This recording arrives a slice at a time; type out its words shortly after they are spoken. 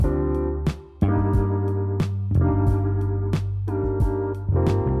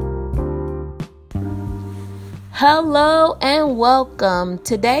Hello and welcome.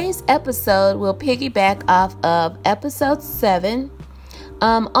 Today's episode will piggyback off of episode 7.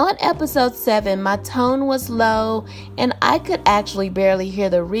 On episode 7, my tone was low and I could actually barely hear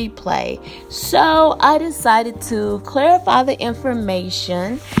the replay. So I decided to clarify the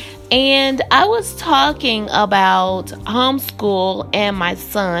information, and I was talking about homeschool and my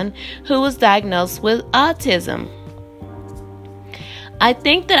son who was diagnosed with autism. I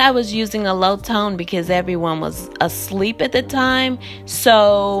think that I was using a low tone because everyone was asleep at the time.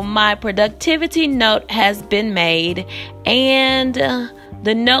 So my productivity note has been made, and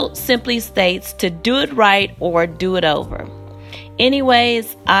the note simply states to do it right or do it over.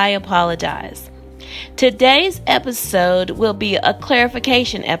 Anyways, I apologize. Today's episode will be a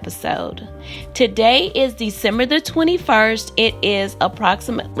clarification episode. Today is December the 21st. It is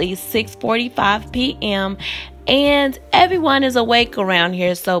approximately 6:45 p.m. and everyone is awake around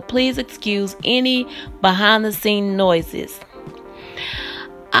here, so please excuse any behind-the-scene noises.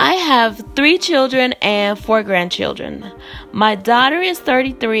 I have 3 children and 4 grandchildren. My daughter is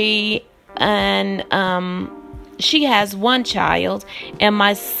 33 and she has 1 child, and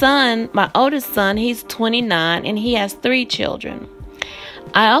my son, my oldest son, he's 29 and he has 3 children.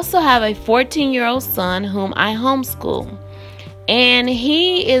 I also have a 14-year-old son whom I homeschool, and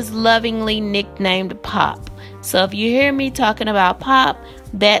he is lovingly nicknamed Pop. So if you hear me talking about Pop,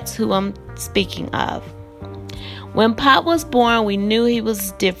 that's who I'm speaking of. When Pop was born, we knew he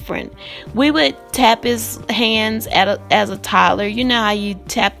was different. We would tap his hands as a toddler. You know how you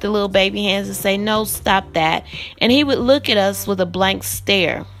tap the little baby hands and say, "No, stop that." And he would look at us with a blank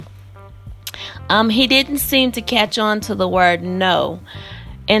stare. He didn't seem to catch on to the word no.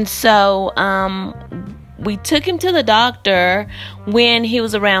 And so we took him to the doctor when he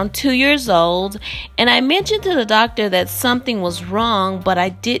was around 2 years old, and I mentioned to the doctor that something was wrong, but I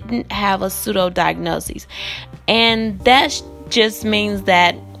didn't have a pseudo-diagnosis. And that just means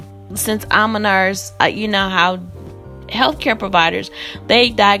that since I'm a nurse, you know how healthcare providers, they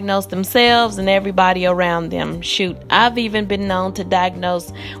diagnose themselves and everybody around them. Shoot, I've even been known to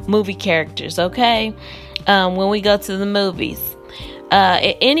diagnose movie characters, okay? When we go to the movies.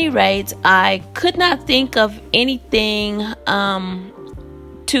 At any rate, I could not think of anything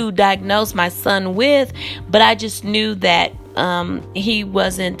to diagnose my son with, but I just knew that he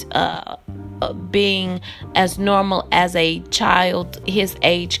wasn't being as normal as a child his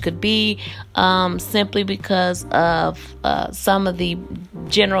age could be, simply because of some of the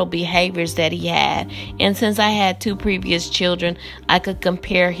general behaviors that he had. And since I had 2 previous children, I could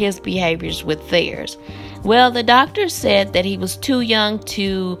compare his behaviors with theirs. Well, the doctor said that he was too young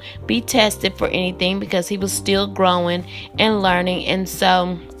to be tested for anything because he was still growing and learning. And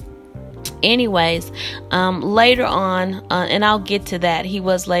so, anyways, later on, and I'll get to that, he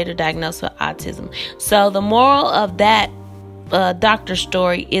was later diagnosed with autism. So the moral of that doctor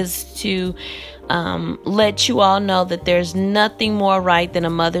story is to let you all know that there's nothing more right than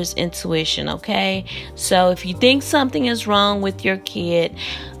a mother's intuition, okay? So if you think something is wrong with your kid,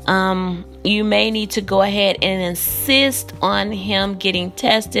 you may need to go ahead and insist on him getting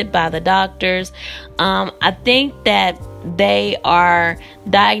tested by the doctors. I think that they are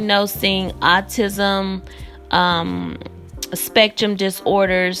diagnosing autism spectrum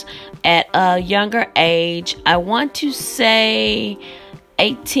disorders at a younger age. I want to say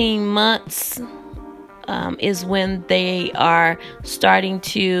 18 months is when they are starting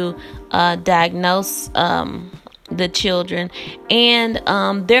to diagnose the children. And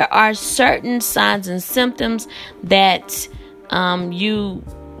there are certain signs and symptoms that you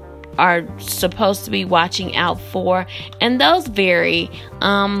are supposed to be watching out for, and those vary,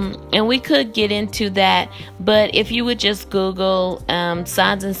 and we could get into that, but if you would just Google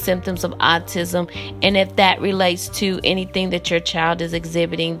signs and symptoms of autism, and if that relates to anything that your child is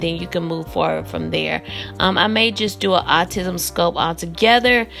exhibiting, then you can move forward from there. I may just do an autism scope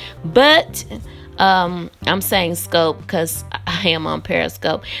altogether, but I'm saying scope because I am on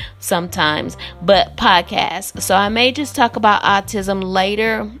Periscope sometimes, but podcast. So I may just talk about autism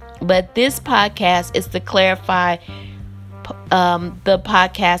later, but this podcast is to clarify the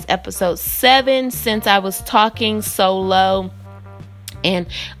podcast episode 7, since I was talking so low, and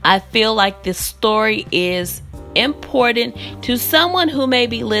I feel like this story is important to someone who may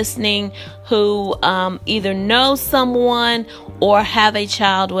be listening who either knows someone or have a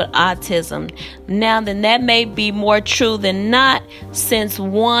child with autism. Now, then that may be more true than not, since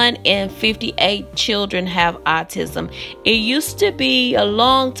 1 in 58 children have autism. It used to be a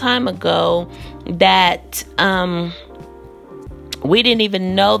long time ago that we didn't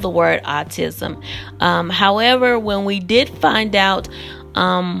even know the word autism. However, when we did find out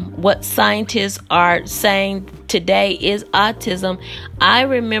what scientists are saying today is autism. I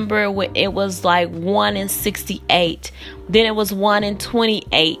remember when it was like 1 in 68, then it was 1 in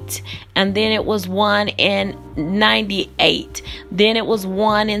 28, and then it was 1 in 98, then it was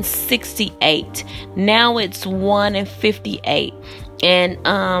 1 in 68, now it's 1 in 58. And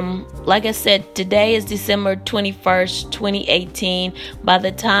like I said, today is December 21st, 2018. By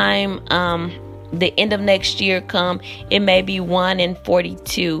the time the end of next year come, it may be 1 in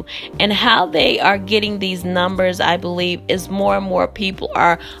 42. And how they are getting these numbers, I believe, is more and more people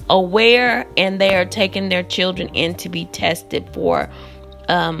are aware, and they are taking their children in to be tested for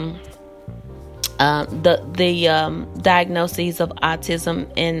the diagnoses of autism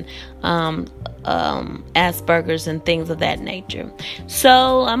and Asperger's and things of that nature.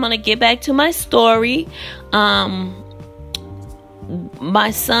 So I'm gonna get back to my story.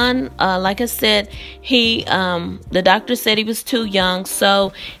 My son, like I said, the doctor said he was too young.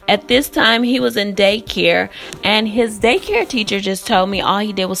 So at this time he was in daycare, and his daycare teacher just told me all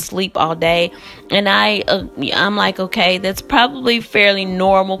he did was sleep all day. And I'm like, okay, that's probably fairly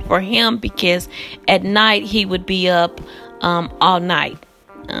normal for him, because at night he would be up all night.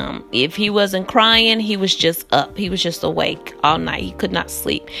 If he wasn't crying, he was just up. He was just awake all night. He could not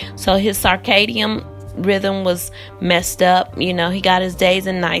sleep. So his circadian rhythm was messed up. He got his days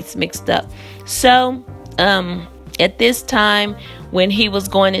and nights mixed up. So at this time, when he was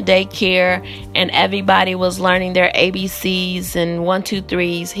going to daycare and everybody was learning their ABCs and 1, 2,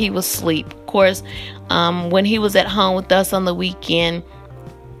 3s, he was asleep. Of course, when he was at home with us on the weekend,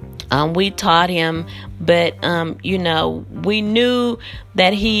 we taught him, but we knew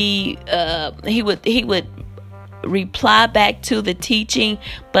that he would reply back to the teaching,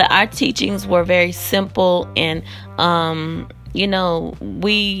 but our teachings were very simple, and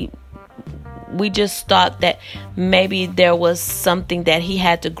we just thought that maybe there was something that he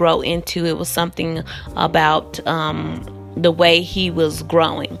had to grow into. It was something about the way he was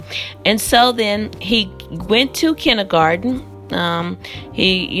growing. And so then he went to kindergarten.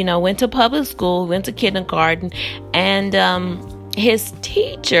 He went to public school, went to kindergarten, and his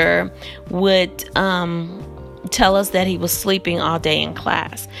teacher would tell us that he was sleeping all day in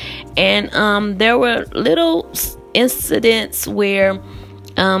class. And there were little incidents where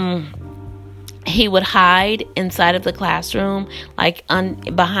he would hide inside of the classroom, like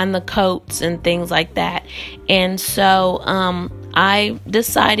behind the coats and things like that. And so I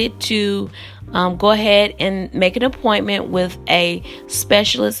decided to go ahead and make an appointment with a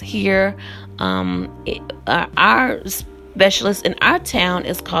specialist here. Our specialist in our town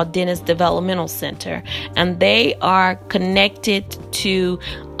is called Dennis Developmental Center, and they are connected to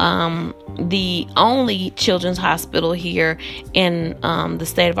the only children's hospital here in the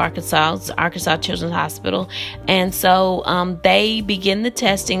state of Arkansas, Arkansas Children's Hospital. And so they begin the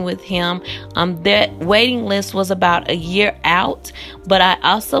testing with him. That waiting list was about a year out, but I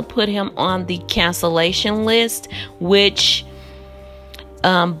also put him on the cancellation list, which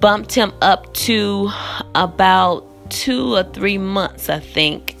bumped him up to about 2 or 3 months, I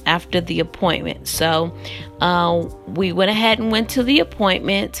think, after the appointment. So we went ahead and went to the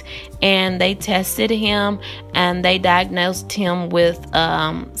appointment, and they tested him, and they diagnosed him with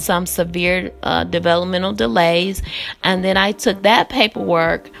some severe developmental delays. And then I took that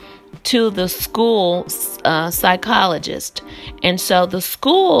paperwork to the school psychologist. And so the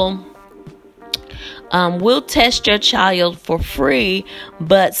school will test your child for free,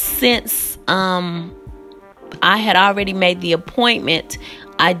 but since I had already made the appointment,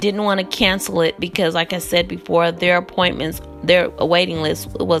 I didn't want to cancel it, because like I said before, their waiting list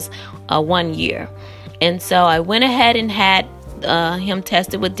was 1 year. And so I went ahead and had him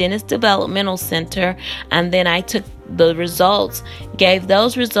tested with Dennis Developmental Center, and then I took the results, gave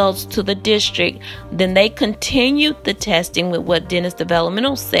those results to the district. Then they continued the testing with what Dennis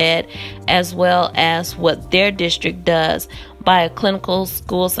Developmental said, as well as what their district does, by a clinical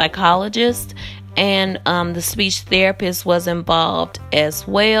school psychologist. And the speech therapist was involved as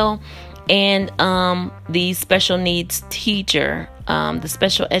well, and the special needs teacher, the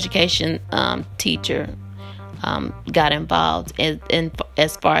special education teacher got involved in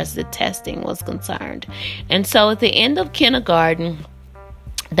as far as the testing was concerned. And so at the end of kindergarten,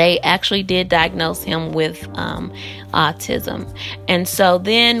 they actually did diagnose him with autism. And so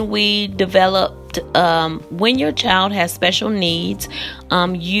then we developed, when your child has special needs,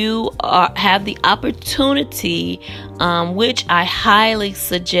 you have the opportunity, which I highly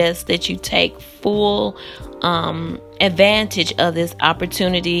suggest that you take full advantage of this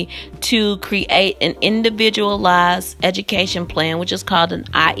opportunity, to create an individualized education plan, which is called an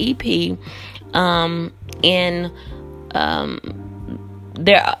IEP, in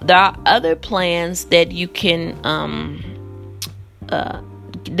there are other plans that you can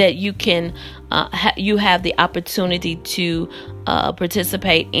you have the opportunity to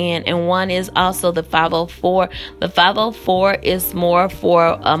participate in, and one is also the 504. The 504 is more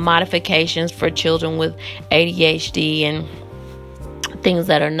for modifications for children with ADHD and things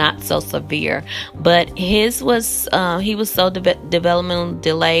that are not so severe, but his was he was so developmentally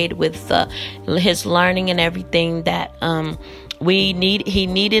delayed with his learning and everything that he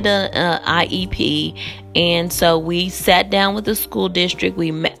needed a IEP, and so we sat down with the school district.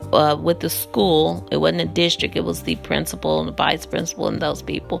 We met with the school. It wasn't a district, it was the principal and the vice principal and those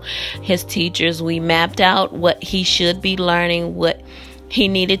people, his teachers. We mapped out what he should be learning, what he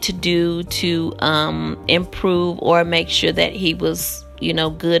needed to do to improve or make sure that he was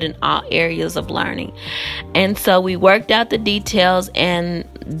good in all areas of learning. And so we worked out the details, and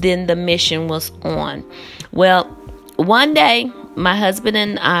then the mission was on. Well, one day my husband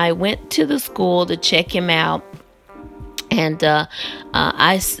and I went to the school to check him out, and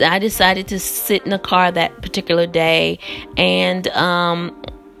I decided to sit in the car that particular day, and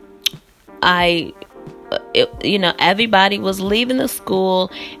everybody was leaving the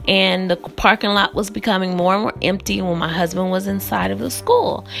school, and the parking lot was becoming more and more empty when my husband was inside of the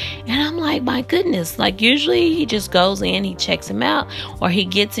school. And I'm like, my goodness, like usually he just goes in, he checks him out, or he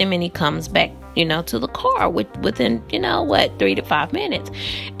gets him and he comes back, to the car within, 3 to 5 minutes.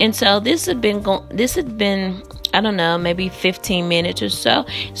 And so this had been, I don't know, maybe 15 minutes or so.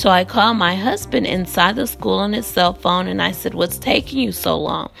 So I called my husband inside the school on his cell phone, and I said, what's taking you so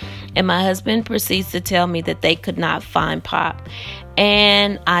long? And my husband proceeds to tell me that they could not find Pop.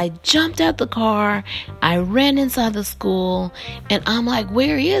 And I jumped out the car. I ran inside the school, and I'm like,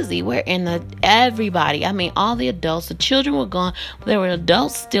 where is he? Where? And everybody, all the adults, the children were gone, but there were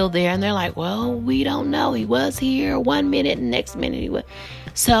adults still there, and they're like, well, we don't know. He was here 1 minute, and next minute he was.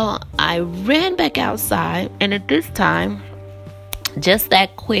 So I ran back outside, and at this time, just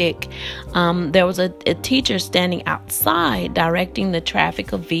that quick, there was a teacher standing outside directing the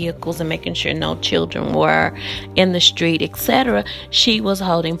traffic of vehicles and making sure no children were in the street, etc. She was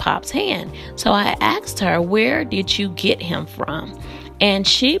holding Pop's hand. So I asked her, where did you get him from? And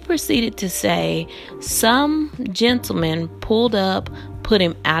she proceeded to say, some gentleman pulled up, put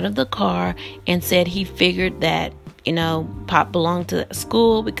him out of the car, and said he figured that Pop belonged to that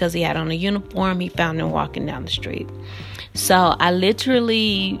school because he had on a uniform. He found him walking down the street. So I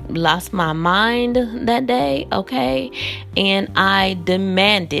literally lost my mind that day, okay? And I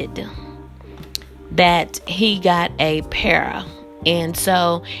demanded that he got a para. And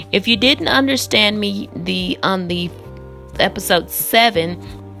so if you didn't understand me on the episode 7,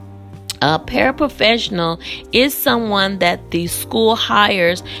 a paraprofessional is someone that the school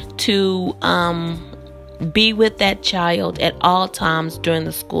hires to be with that child at all times during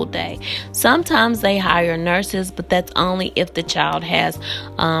the school day. Sometimes they hire nurses, but that's only if the child has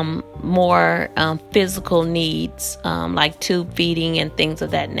more physical needs, like tube feeding and things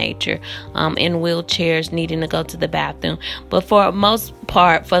of that nature, in wheelchairs, needing to go to the bathroom. But for the most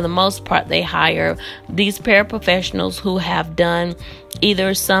part, they hire these paraprofessionals who have done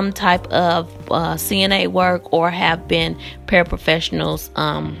either some type of CNA work or have been paraprofessionals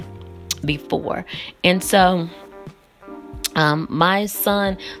before. And so my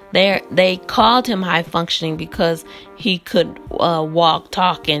son, they called him high functioning because he could walk,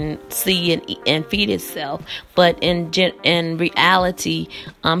 talk, and see and feed himself. But in reality,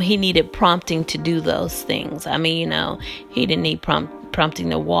 he needed prompting to do those things. He didn't need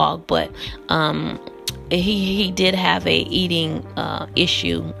prompting to walk, but he did have a eating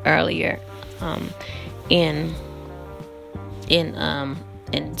issue earlier in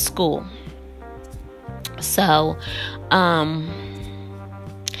school. So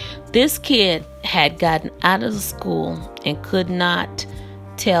this kid had gotten out of the school and could not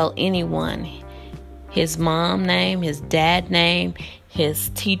tell anyone his mom name, his dad name, his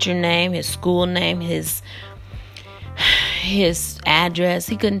teacher name, his school name, his address.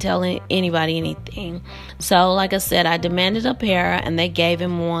 He couldn't tell anybody anything. So like I said, I demanded a para, and they gave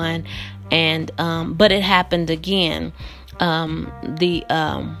him one. And but it happened again. The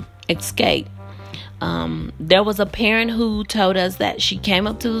escape. There was a parent who told us that she came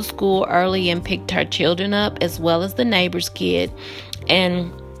up to the school early and picked her children up as well as the neighbor's kid,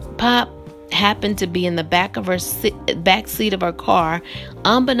 and Pop happened to be in the back seat of her car,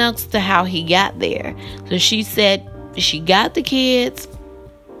 unbeknownst to how he got there. So she said she got the kids,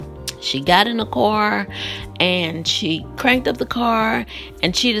 she got in the car, and she cranked up the car,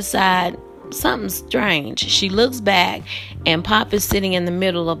 and she decided something's strange. She looks back, and Pop is sitting in the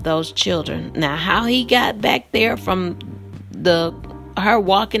middle of those children. Now, how he got back there from her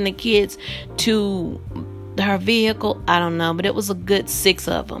walking the kids to her vehicle, I don't know, but it was a good 6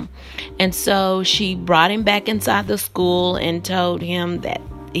 of them. And so she brought him back inside the school and told him that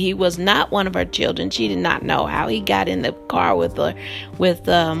he was not one of her children. She did not know how he got in the car with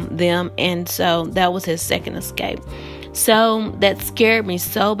them, and so that was his second escape. So that scared me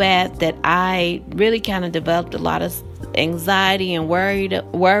so bad that I really kind of developed a lot of anxiety and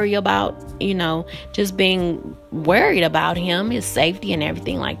worry about, just being worried about him, his safety and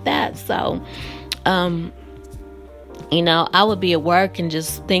everything like that. So I would be at work and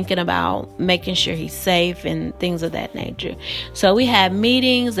just thinking about making sure he's safe and things of that nature. So we had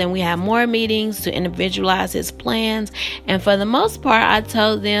meetings, and we had more meetings to individualize his plans. And for the most part, I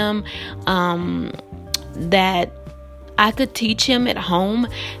told them that I could teach him at home.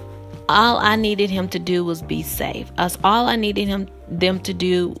 All I needed him to do was be safe. All I needed them to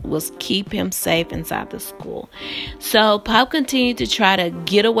do was keep him safe inside the school. So Pop continued to try to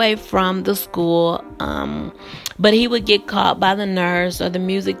get away from the school, but he would get caught by the nurse or the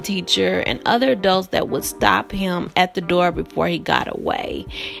music teacher and other adults that would stop him at the door before he got away.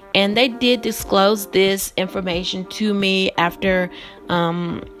 And they did disclose this information to me after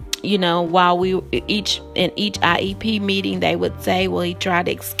while we in each IEP meeting, they would say, well, he tried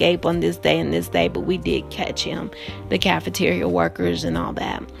to escape on this day and this day, but we did catch him, the cafeteria workers and all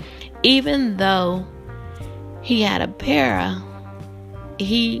that. Even though he had a para,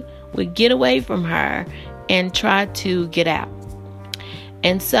 he would get away from her and try to get out.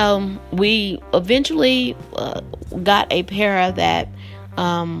 And so we eventually got a para that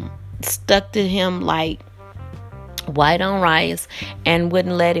stuck to him like white on rice and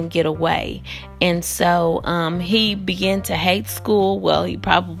wouldn't let him get away. And so he began to hate school. Well, he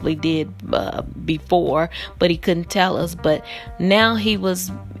probably did before, but he couldn't tell us. But now he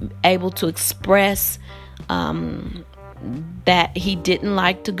was able to express that he didn't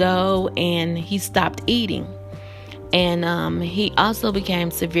like to go, and he stopped eating. And he also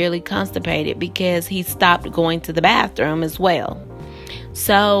became severely constipated because he stopped going to the bathroom as well.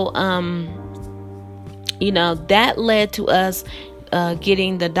 So that led to us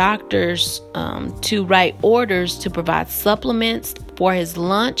getting the doctors to write orders to provide supplements for his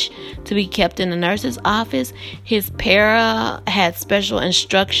lunch to be kept in the nurse's office. His para had special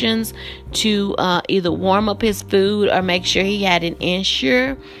instructions to either warm up his food or make sure he had an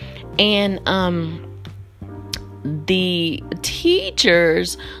Ensure. And the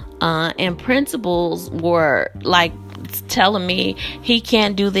teachers and principals were like telling me he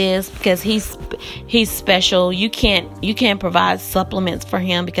can't do this because he's special. You can't provide supplements for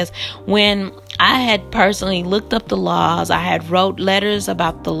him, because when I had personally looked up the laws, I had wrote letters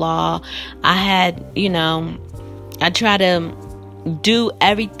about the law. I had, I try to do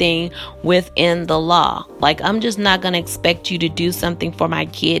everything within the law. Like, I'm just not going to expect you to do something for my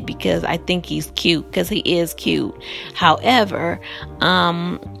kid because I think he's cute, because he is cute. However,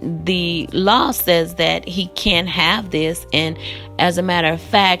 the law says that he can't have this. And as a matter of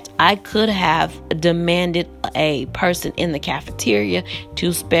fact, I could have demanded a person in the cafeteria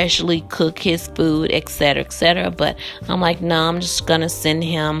to specially cook his food, etc., etc. But I'm like, no, I'm just going to send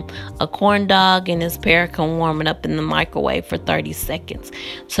him a corn dog, and his parent can warm it up in the microwave for 30 seconds.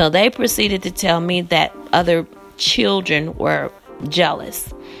 So they proceeded to tell me that other children were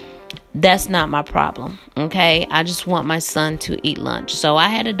jealous. That's not my problem, okay? I just want my son to eat lunch. So I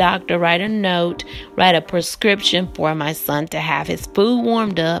had a doctor write a prescription for my son to have his food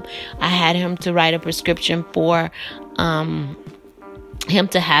warmed up. I had him to write a prescription for him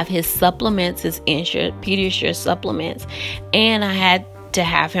to have his supplements, his Pediasure supplements. And I had to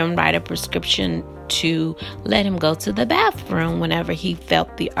have him write a prescription to let him go to the bathroom whenever he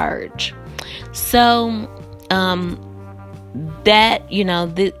felt the urge. So, that,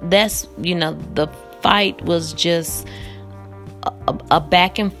 the fight was just a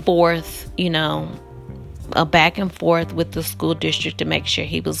back and forth, a back and forth with the school district to make sure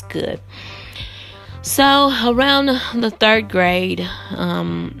he was good. So around the 3rd grade,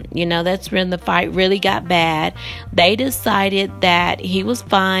 that's when the fight really got bad. They decided that he was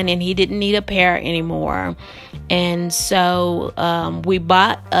fine and he didn't need a para anymore. And so we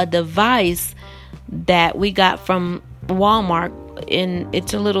bought a device that we got from Walmart, and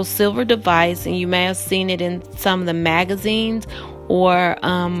it's a little silver device, and you may have seen it in some of the magazines or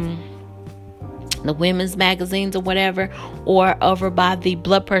the women's magazines or whatever, or over by the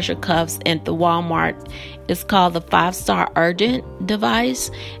blood pressure cuffs at the Walmart. It's called the 5-Star Urgent device,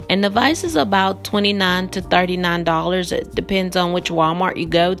 and the device is about $29 to $39. It depends on which Walmart you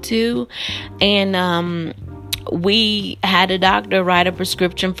go to. And we had a doctor write a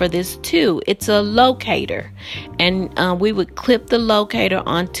prescription for this too. It's a locator, and we would clip the locator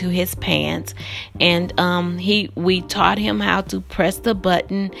onto his pants, and we taught him how to press the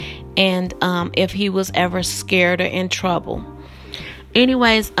button, and if he was ever scared or in trouble.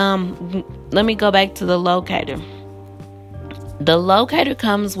 Anyways, let me go back to the locator. The locator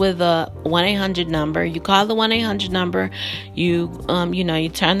comes with a 1-800 number. You call the 1-800 number. You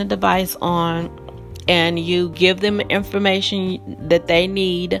turn the device on, and you give them information that they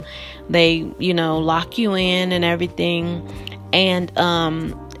need. They, lock you in and everything, and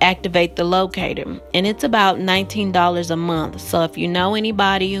activate the locator. And it's about $19 a month. So if you know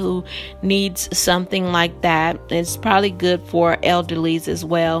anybody who needs something like that, it's probably good for elderlies as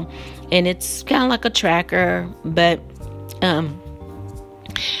well. And it's kind of like a tracker, but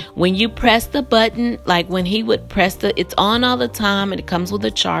when you press the button, like when he would press it's on all the time, and it comes with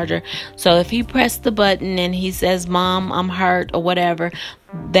a charger. So if he pressed the button and he says, "Mom, I'm hurt," or whatever,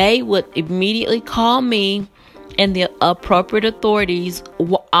 they would immediately call me and the appropriate authorities,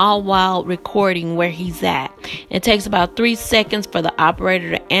 all while recording where he's at. It takes about 3 seconds for the operator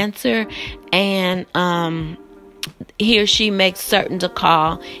to answer, and he or she makes certain to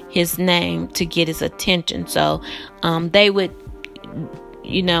call his name to get his attention. So they would,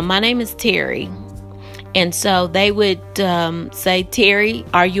 my name is Terry, and so they would say, "Terry,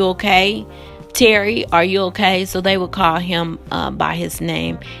 are you okay? Terry, are you okay?" So they would call him by his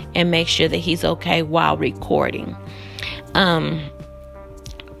name and make sure that he's okay while recording. Of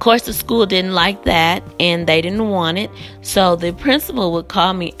course, the school didn't like that, and they didn't want it. So the principal would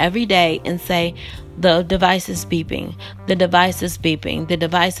call me every day and say, "The device is beeping. The device is beeping. The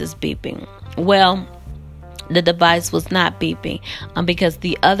device is beeping." Well, the device was not beeping because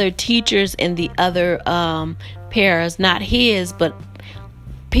the other teachers and the other paras, not his, but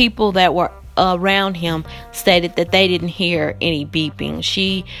people that were around him, stated that they didn't hear any beeping.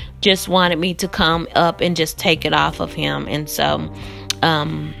 She just wanted me to come up and just take it off of him, and so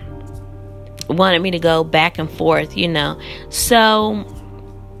wanted me to go back and forth, So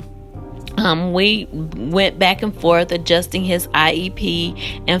we went back and forth adjusting his IEP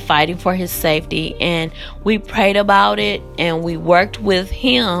and fighting for his safety, and we prayed about it, and we worked with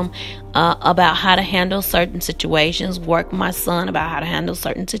him about how to handle certain situations, worked my son about how to handle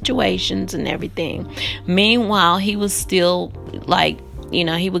certain situations and everything. Meanwhile, he was still like,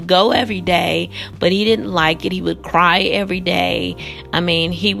 he would go every day, but he didn't like it. He would cry every day.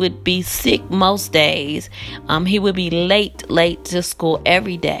 He would be sick most days. He would be late to school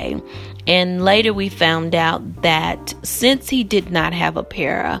every day. And later we found out that since he did not have a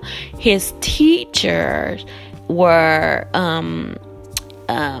para, his teachers were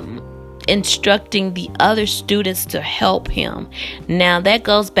instructing the other students to help him. Now that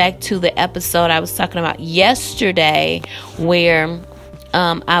goes back to the episode I was talking about yesterday, where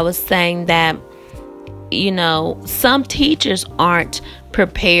I was saying that, some teachers aren't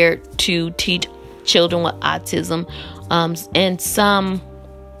prepared to teach children with autism, and some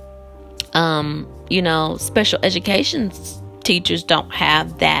special education teachers don't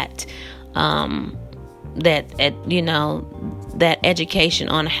have that that education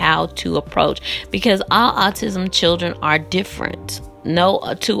on how to approach, because all autism children are different. No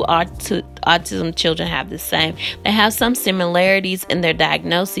two autism children have the same. They have some similarities in their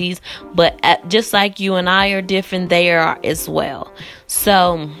diagnoses, but just like you and I are different, they are as well.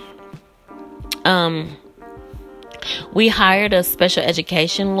 So we hired a special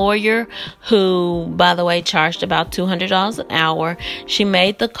education lawyer who, by the way, charged about $200 an hour. She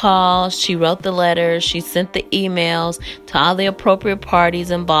made the calls, she wrote the letters, she sent the emails to all the appropriate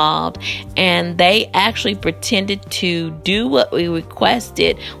parties involved, and they actually pretended to do what we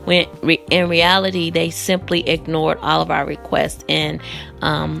requested when in reality they simply ignored all of our requests. And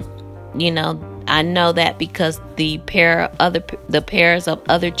I know that because the pairs of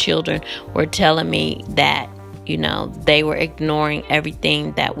other children were telling me that they were ignoring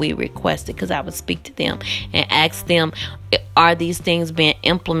everything that we requested, because I would speak to them and ask them, are these things being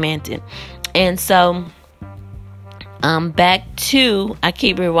implemented? And so I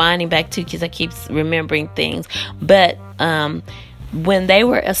keep rewinding back to, because I keep remembering things, but when they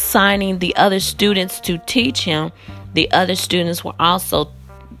were assigning the other students to teach him, the other students were also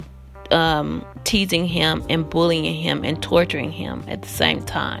teasing him and bullying him and torturing him at the same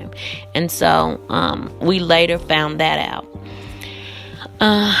time. And so we later found that out.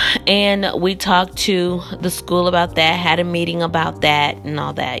 And we talked to the school about that, had a meeting about that and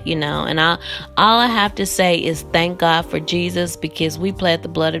all that, and all I have to say is thank God for Jesus, because we pled the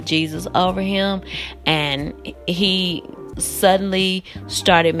blood of Jesus over him, and he suddenly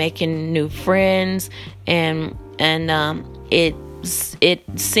started making new friends, and it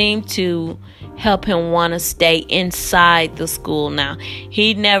seemed to help him want to stay inside the school. Now,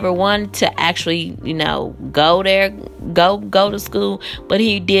 he never wanted to actually, go to school, but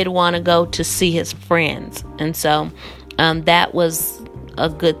he did want to go to see his friends. And so that was a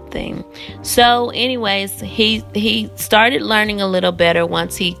good thing. So anyways, he started learning a little better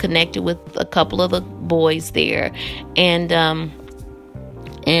once he connected with a couple of the boys there, and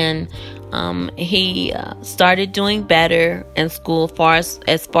he started doing better in school.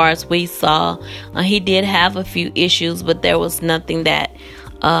 As far as we saw, he did have a few issues, but there was nothing that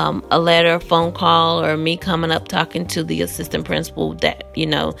a letter, phone call, or me coming up talking to the assistant principal that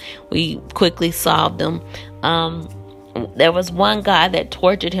we quickly solved them. There was one guy that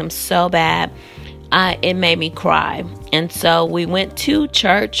tortured him so bad, it made me cry. And so we went to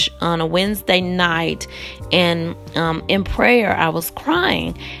church on a Wednesday night, and in prayer I was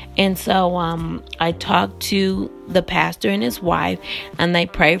crying. And so I talked to the pastor and his wife, and they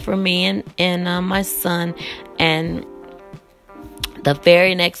prayed for me and my son. And the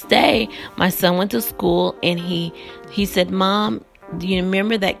very next day, my son went to school, and he said, "Mom, do you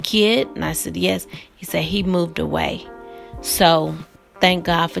remember that kid?" And I said, "Yes." He said, "He moved away." So thank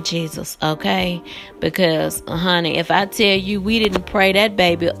God for Jesus, okay? Because, honey, if I tell you we didn't pray that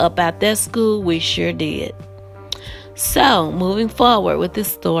baby up out that school, we sure did. So moving forward with this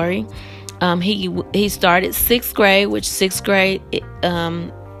story, he started 6th grade, which 6th grade,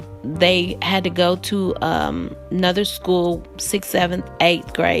 they had to go to another school. 6th, 7th,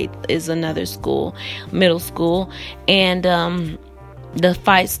 8th grade is another school, middle school, and the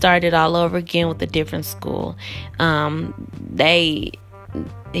fight started all over again with a different school.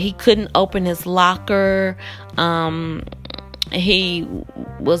 He couldn't open his locker. He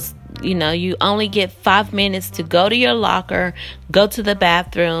was, you only get 5 minutes to go to your locker, go to the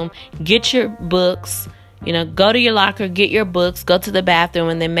bathroom, get your books, go to your locker, get your books, go to the bathroom,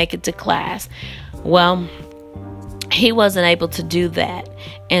 and then make it to class. Well, he wasn't able to do that.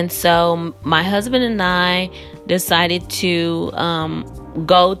 And so my husband and I decided to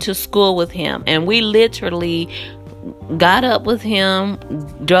go to school with him. And we literally got up with him,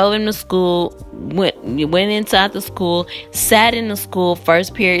 drove him to school, went inside the school, sat in the school,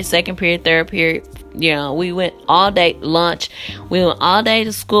 first period, second period, third period. We went all day, lunch. We went all day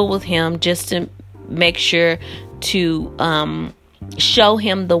to school with him just to make sure to show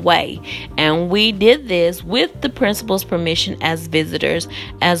him the way. And we did this with the principal's permission as visitors,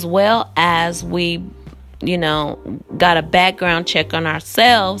 as well as we got a background check on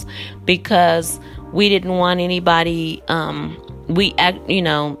ourselves, because we didn't want anybody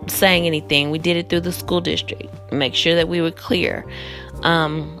saying anything. We did it through the school district, make sure that we were clear.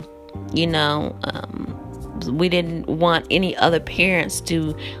 We didn't want any other parents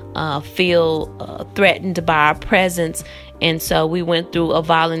to feel threatened by our presence. And so we went through a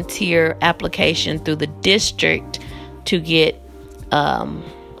volunteer application through the district to get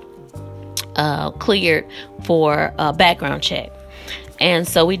cleared for a background check. And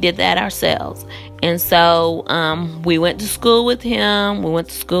so we did that ourselves. And so we went to school with him. We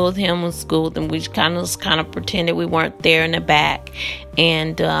just kind of pretended we weren't there in the back,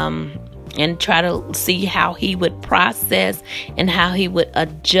 and try to see how he would process and how he would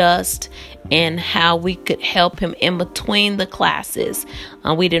adjust and how we could help him in between the classes.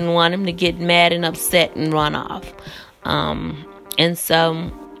 We didn't want him to get mad and upset and run off. And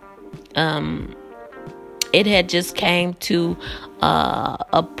so it had just came to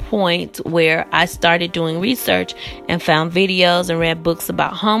a point where I started doing research and found videos and read books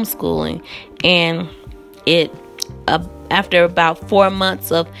about homeschooling. And after about 4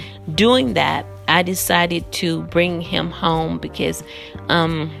 months of doing that, I decided to bring him home because,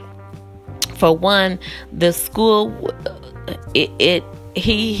 for one, the school,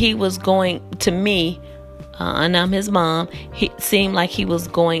 he was going to me, and I'm his mom. He seemed like he was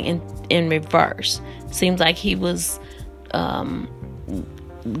going in reverse. Seems like he was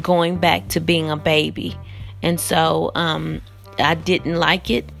going back to being a baby. And so I didn't like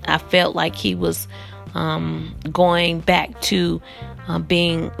it. I felt like he was going back to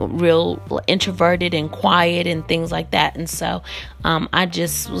being real introverted and quiet and things like that. And so I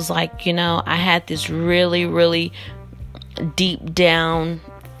just was like, I had this really, really deep down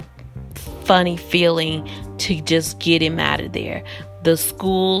funny feeling to just get him out of there. The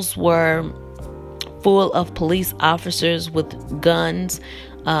schools were full of police officers with guns,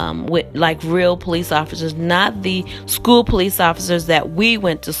 with like real police officers, not the school police officers that we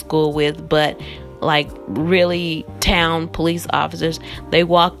went to school with, but like really town police officers. They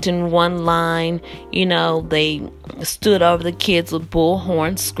walked in one line, they stood over the kids with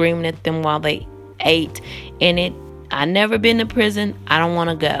bullhorns, screaming at them while they ate. And I never been to prison. I don't want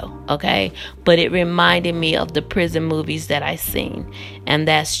to go, okay? But it reminded me of the prison movies that I seen. And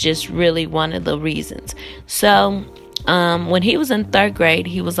that's just really one of the reasons. So, when he was in 3rd grade,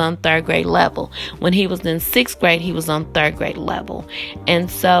 he was on 3rd grade level. When he was in 6th grade, he was on 3rd grade level.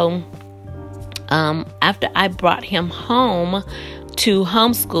 And so, after I brought him home to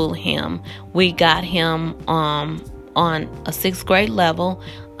homeschool him, we got him on a 6th grade level.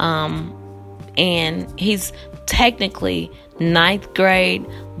 And he's technically 9th grade,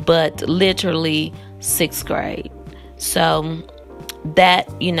 but literally 6th grade. So that,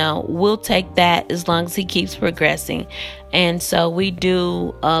 we'll take that as long as he keeps progressing. And so we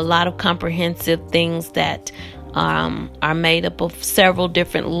do a lot of comprehensive things that are made up of several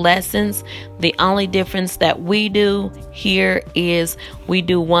different lessons. The only difference that we do here is we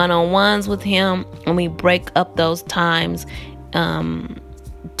do one-on-ones with him, and we break up those times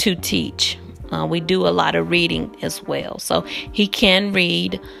to teach. We do a lot of reading as well. So he can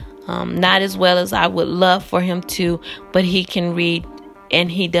read, not as well as I would love for him to, but he can read and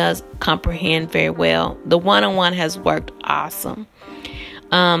he does comprehend very well. The one-on-one has worked awesome.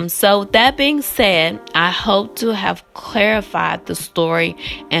 So with that being said, I hope to have clarified the story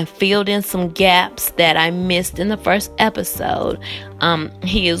and filled in some gaps that I missed in the first episode.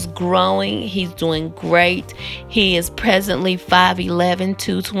 He is growing. He's doing great. He is presently 5'11",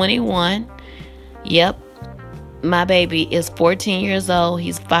 221. Yep. My baby is 14 years old.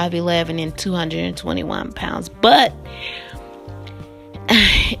 He's 5'11" and 221 pounds. But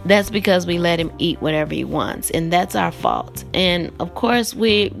that's because we let him eat whatever he wants, and that's our fault. And of course,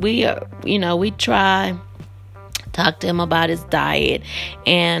 we try talk to him about his diet,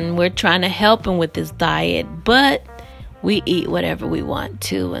 and we're trying to help him with his diet, but we eat whatever we want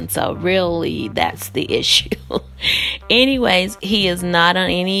to, and so really that's the issue. Anyways, he is not on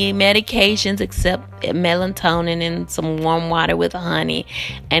any medications except melatonin and some warm water with honey,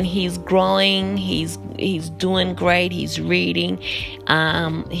 and he's growing. He's doing great. He's reading.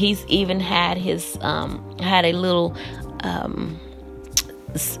 He's even had his had a little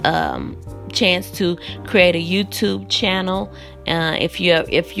chance to create a YouTube channel. If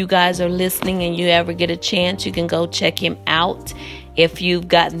you guys are listening and you ever get a chance, you can go check him out. If you've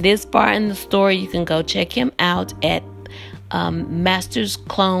gotten this far in the story, you can go check him out at Masters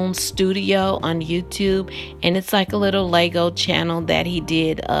Clone Studio on YouTube, and it's like a little Lego channel that he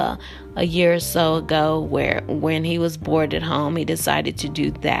did a year or so ago, where when he was bored at home, he decided to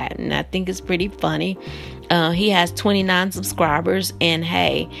do that, and I think it's pretty funny. He has 29 subscribers, and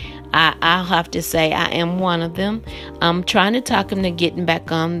hey, I'll have to say I am one of them. I'm trying to talk him to getting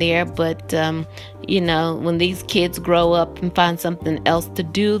back on there, but when these kids grow up and find something else to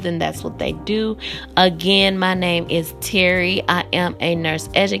do, then that's what they do. Again, my name is Terry. I am a nurse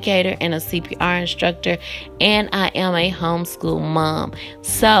educator and a CPR instructor, and I am a homeschool mom.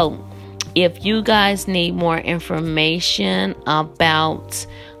 So if you guys need more information about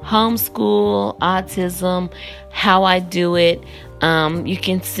homeschool, autism, how I do it, you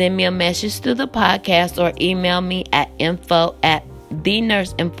can send me a message through the podcast or email me at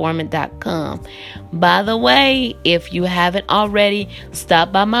info@thenurseinformant.com. By the way, if you haven't already,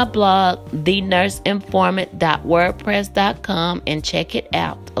 stop by my blog, thenurseinformant.wordpress.com, and check it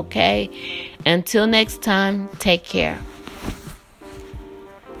out, okay? Until next time, take care.